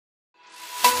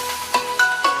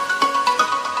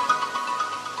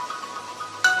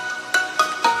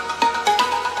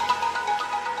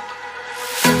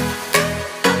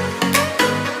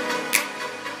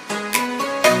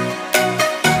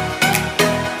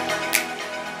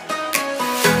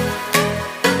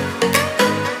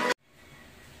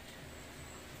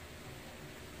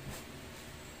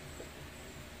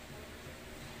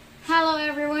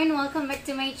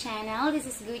to my channel. This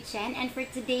is Guchen, and for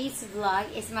today's vlog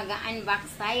is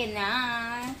mag-unbox tayo na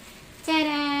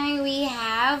tadang! We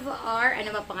have our,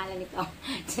 ano ba pangalan nito?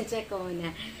 Check ko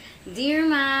muna.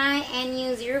 Deerma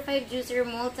NU05 juicer,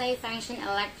 multi-function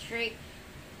electric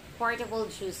portable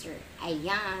juicer.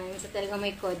 Ayan. So talaga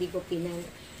may kodigo pinag.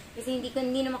 Kasi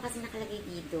hindi naman kasi nakalagay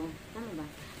dito. Tama ba?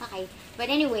 Okay. But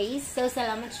anyways, so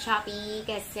salamat sa Shopee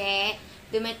kasi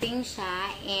dumating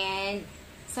siya and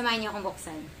samahan niyo akong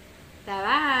buksan.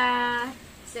 Tara!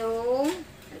 So,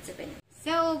 let's open it.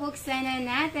 So, buksan na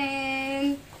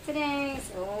natin. Tada!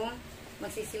 So,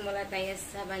 magsisimula tayo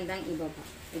sa bandang ibaba.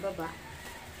 Ibaba.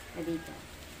 Na dito.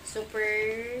 Super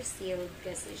sealed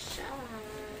kasi siya.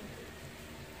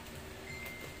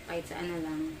 Kahit saan na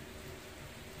lang.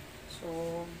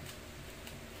 So,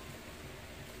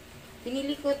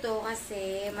 pinili ko to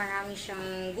kasi marami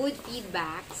siyang good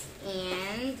feedbacks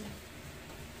and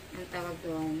ang tawag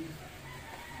doon,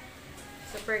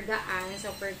 super gaan,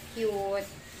 super cute.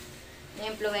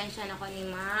 Na-influensya ako ni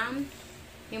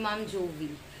Ma'am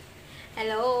Jovi.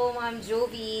 Hello, Ma'am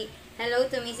Jovi. Hello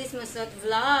to Mrs. Musot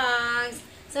Vlogs.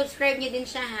 Subscribe niyo din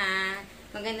siya, ha.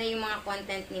 Maganda yung mga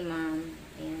content ni Ma'am.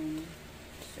 Ayan.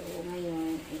 So,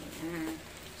 ngayon, ayan.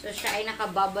 So, siya ay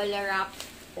naka-bubble wrap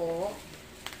po.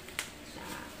 So,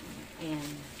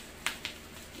 ayan.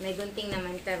 May gunting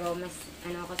naman, pero mas,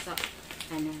 ano ako sa,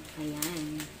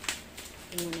 ayan.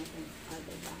 Tingnan natin. O,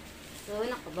 diba? So,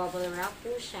 naka-bubble wrap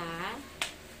po siya.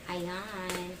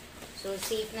 Ayan. So,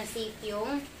 safe na safe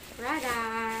yung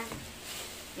product.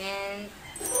 And,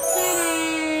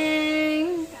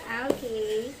 tadang!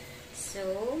 Okay. So,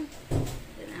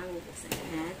 ito na, bubuksan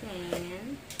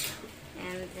natin.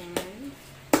 And then,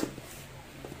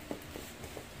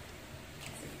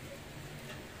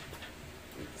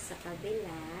 sa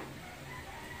kabila.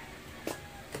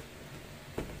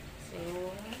 So,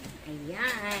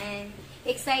 ayan.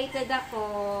 Excited ako.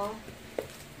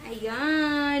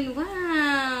 Ayan.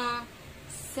 Wow.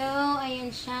 So,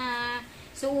 ayan siya.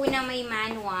 So, una may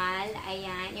manual.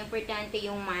 Ayan. Importante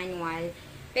yung manual.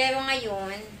 Pero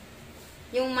ngayon,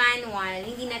 yung manual,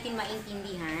 hindi natin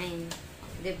maintindihan.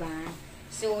 Diba?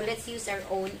 So, let's use our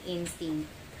own instinct.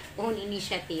 Own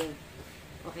initiative.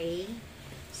 Okay?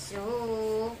 So,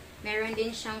 meron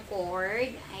din siyang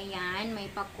cord. Ayan,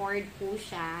 may pa-cord po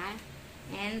siya.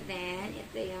 And then,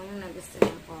 ito yung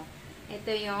nagustuhan ko.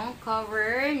 Ito yung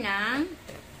cover ng,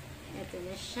 ito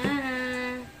na siya.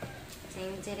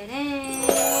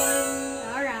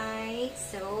 Alright,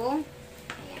 so,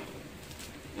 ayan.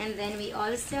 And then, we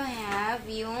also have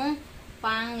yung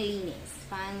panglinis.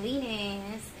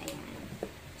 Panglinis. Ayan.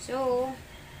 So,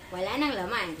 wala nang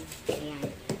laman. Ayan.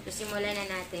 So, simulan na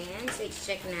natin. So,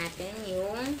 i-check natin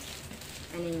yung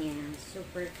ano niya.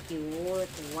 Super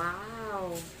cute.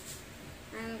 Wow!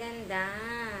 Ang ganda.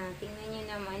 Tingnan nyo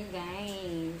naman,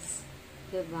 guys.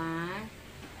 Diba?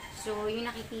 So, yung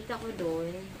nakikita ko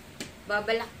doon,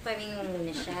 babalak pa rin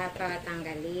muna siya para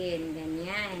tanggalin.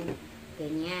 Ganyan.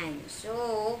 Ganyan. So,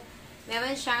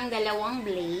 meron siyang dalawang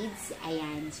blades.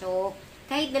 Ayan. So,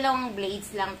 kahit dalawang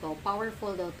blades lang to,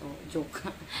 powerful daw to.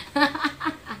 Joke.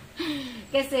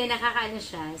 Kasi nakakaano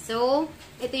siya. So,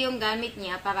 ito yung gamit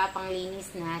niya para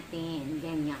panglinis natin.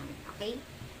 Ganyan. Okay?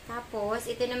 Tapos,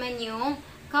 ito naman yung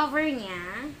cover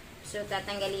niya. So,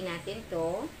 tatanggalin natin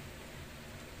to.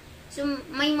 So,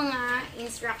 may mga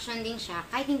instruction din siya.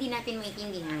 Kahit hindi natin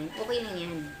maintindihan, okay lang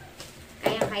yan.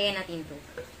 Kaya-kaya natin to.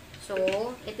 So,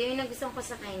 ito yung nagustuhan ko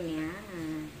sa kanya.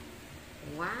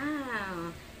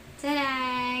 Wow!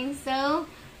 Tadang! So,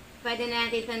 pwede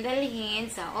natin itong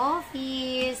dalhin sa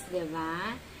office,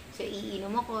 diba? So,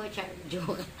 iinom ako.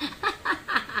 Joke.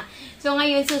 So,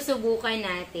 ngayon, susubukan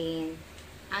natin.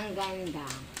 Ang ganda.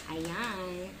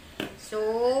 Ayan. So,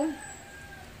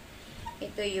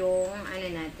 ito yung, ano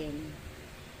natin.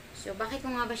 So, bakit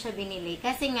ko nga ba siya binili?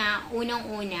 Kasi nga,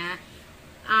 unang-una,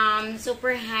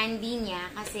 super handy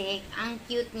niya kasi ang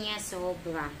cute niya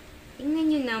sobra. Tingnan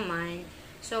nyo naman.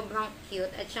 Sobrang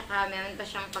cute. At saka, meron pa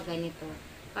siyang paganito.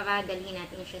 Para dalhin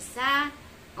natin siya sa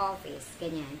office.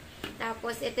 Ganyan.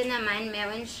 Tapos, ito naman,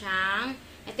 meron siyang,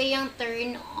 ito yung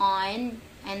turn on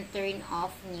and turn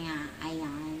off niya.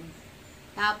 Ayan.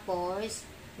 Tapos,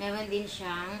 meron din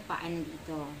siyang paano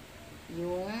dito.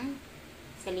 Yung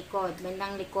sa likod.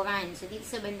 Bandang likuran. So, dito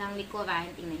sa bandang likuran,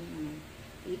 tingnan nyo naman.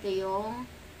 Dito yung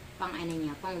pang ano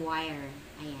niya, pang wire.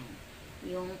 Ayan.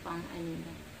 Yung pang ano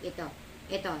niya. Ito.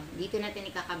 Ito. Dito natin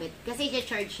ikakabit. Kasi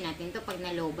i-charge natin to pag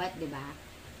nalobat, diba?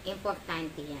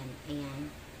 Importante yan.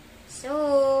 Ayan. So,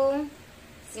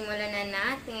 simulan na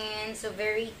natin. So,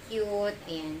 very cute.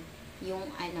 Ayan.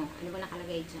 Yung ano ba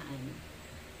nakalagay dyan?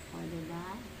 O,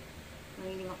 diba?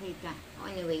 Hindi makita. O,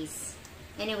 anyways.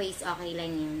 Anyways, okay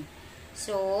lang yun.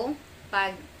 So,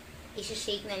 pag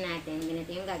isi-shake na natin, ganito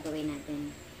yung gagawin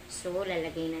natin. So,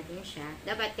 lalagay natin siya.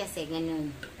 Dapat kasi ganun.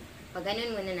 Pag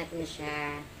ganun muna natin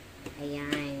siya.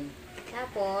 Ayan.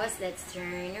 Tapos, let's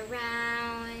turn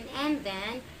around. And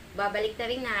then, babalik na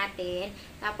rin natin.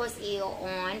 Tapos,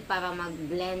 i-on para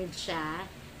mag-blend siya.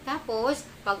 Tapos,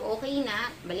 pag okay na,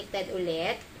 baliktad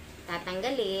ulit.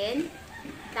 Tatanggalin.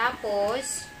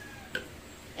 Tapos,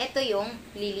 ito yung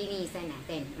lilinisan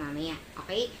natin mamaya.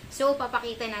 Okay? So,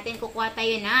 papakita natin. Kukuha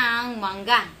tayo ng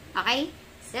mangga. Okay?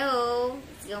 So,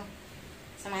 let's go.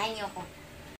 Samahan niyo ako.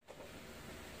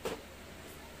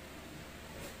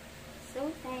 So,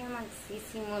 tayo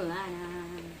magsisimula na.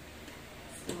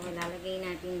 So, lalagay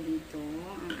natin dito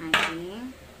ang ating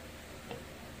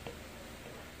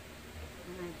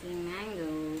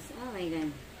mangoes. Oh my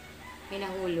God. May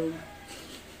nahulog.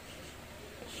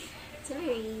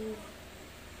 Sorry.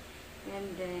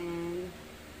 And then,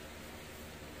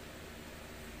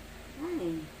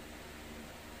 ay,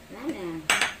 wala na.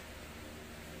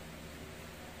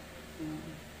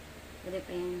 Pwede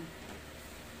pa yan.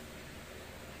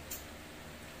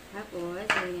 Tapos,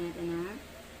 lagyan natin na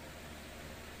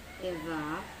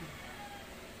evap.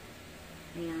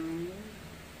 Ayan.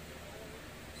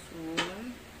 So,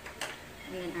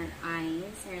 and then our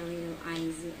eyes, our little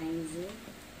eyesy.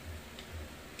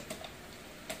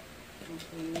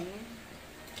 Okay.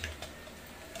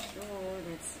 So,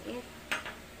 that's it.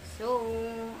 So,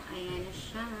 ayan na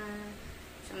siya.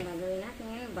 So, ang gagawin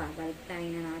natin, babalik tayo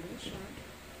na natin siya.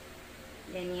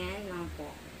 Ganyan lang po.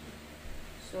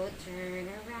 So, turn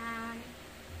around.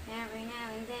 Every now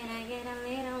and then I get a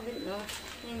little bit low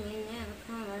and you never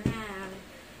come around.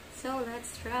 So,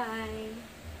 let's try.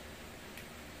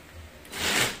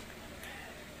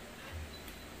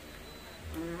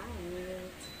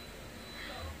 Alright.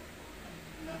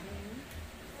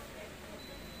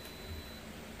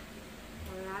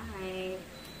 Alright.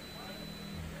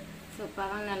 So,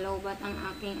 parang nalobat ang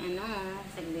aking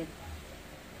saglit.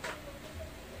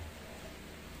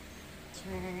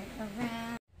 Turn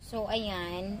around. So,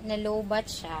 ayan,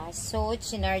 nalobat siya. So,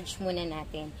 chinarge muna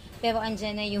natin. Pero,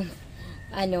 andyan na yung,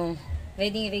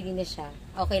 ready na siya.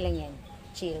 Okay lang yan.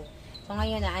 Chill. So,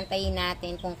 ngayon, naantayin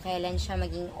natin kung kailan siya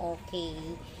maging okay.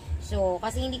 So,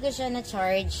 kasi hindi ko siya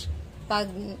na-charge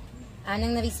pag,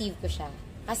 na-receive ko siya.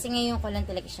 Kasi ngayon ko lang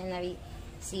talaga siya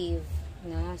na-receive.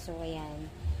 No? So,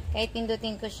 ayan. Kahit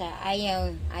pindutin ko siya,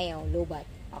 ayaw, lobat.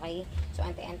 Okay? So,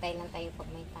 antay-antay lang tayo pag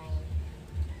may time.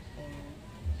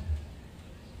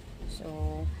 So,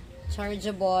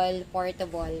 chargeable,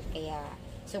 portable, kaya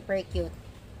super cute.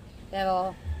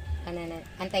 Pero,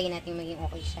 antayin natin maging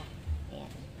okay siya.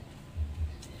 Ayan.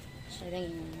 Siya lang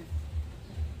yun.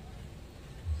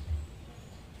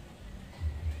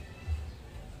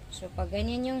 So, pag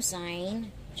ganyan yung sign,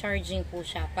 charging po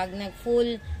siya. Pag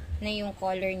nag-full na yung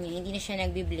color niya, hindi na siya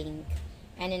nagbi-blink.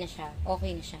 Ano na siya?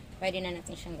 Okay na siya. Pwede na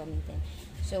natin siyang gamitin.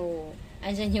 So,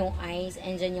 andyan yung eyes,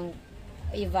 andyan yung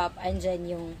evap, andyan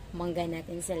yung mangga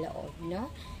natin sa loob,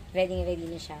 no? Ready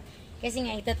na siya. Kasi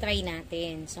nga, ito try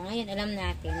natin. So, ngayon, alam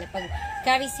natin na pag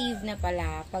ka-receive na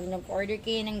pala, pag nag-order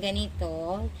kayo ng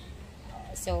ganito,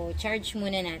 so, charge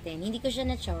muna natin. Hindi ko siya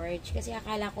na-charge kasi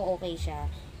akala ko okay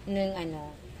siya nung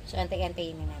So,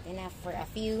 antay-antayin na natin na for a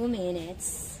few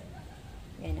minutes.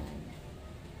 Ganon.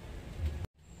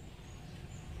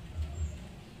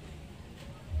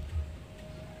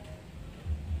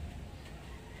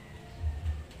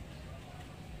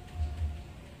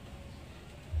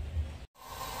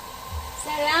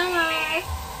 Salamat!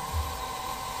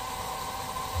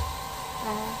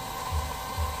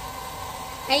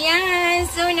 Ayan,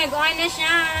 so nag-on na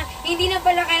siya. Hindi na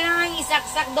pala kailangan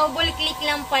isaksak. Double click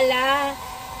lang pala.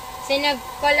 So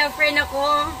nag-call a friend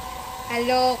ako.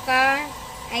 Aloka.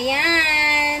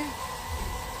 Ayan.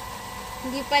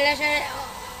 Hindi pala siya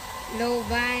low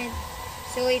band.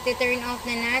 So ito turn off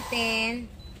na natin.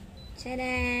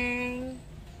 Tadang!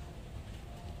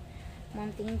 Mom,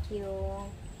 thank you.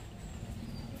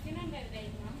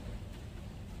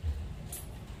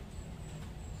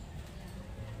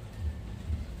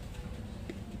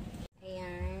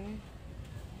 Ayan.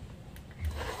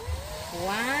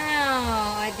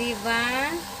 Wow! O, diba?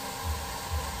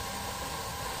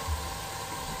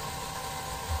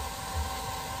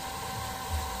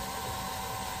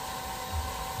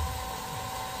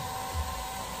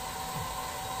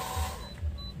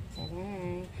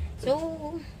 So,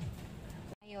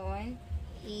 ayun.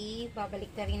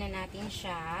 Ibabalik na rin na natin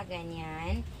siya.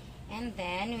 Ganyan. And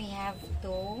then, we have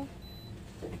to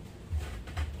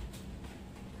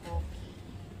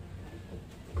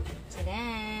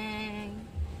Tadang!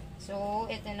 So,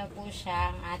 ito na po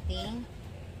siya ang ating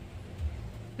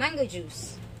mango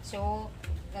juice. So,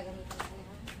 gagamitin ko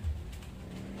na.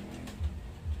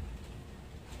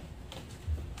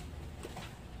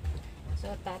 So,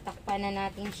 tatakpan na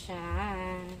natin siya.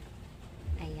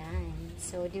 Ayan.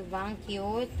 So, di ba ang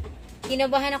cute?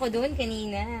 Kinabahan ako doon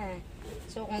kanina.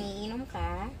 So, kung iinom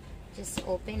ka, just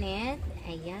open it.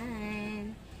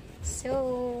 Ayan. So,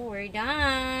 we're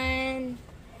done.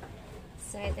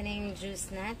 So, ito na yung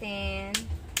juice natin.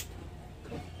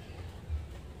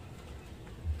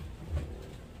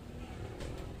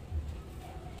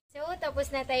 So, tapos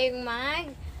na tayong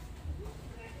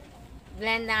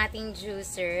blend ng ating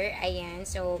juicer. Ayan.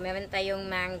 So, meron tayong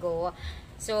mango.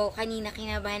 So, kanina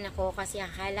kinabahan ako kasi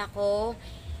akala ko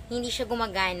hindi siya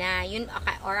gumagana. Yun,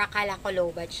 or akala ko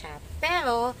lowbat siya.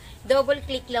 Pero, double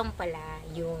click lang pala.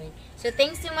 Yun. So,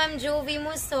 thanks to Ma'am Jovi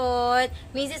Musot,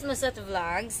 Mrs. Musot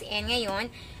Vlogs. And ngayon,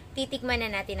 titikman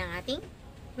na natin ang ating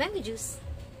mango juice.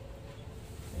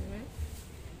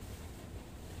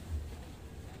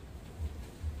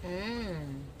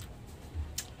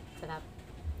 Sarap.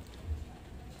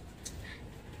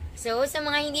 So, sa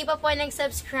mga hindi pa po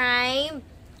nag-subscribe,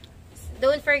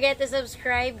 don't forget to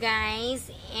subscribe, guys.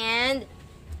 And,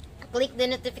 click the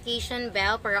notification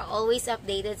bell para always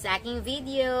updated sa aking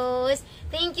videos.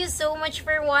 Thank you so much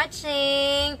for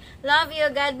watching. Love you.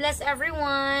 God bless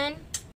everyone.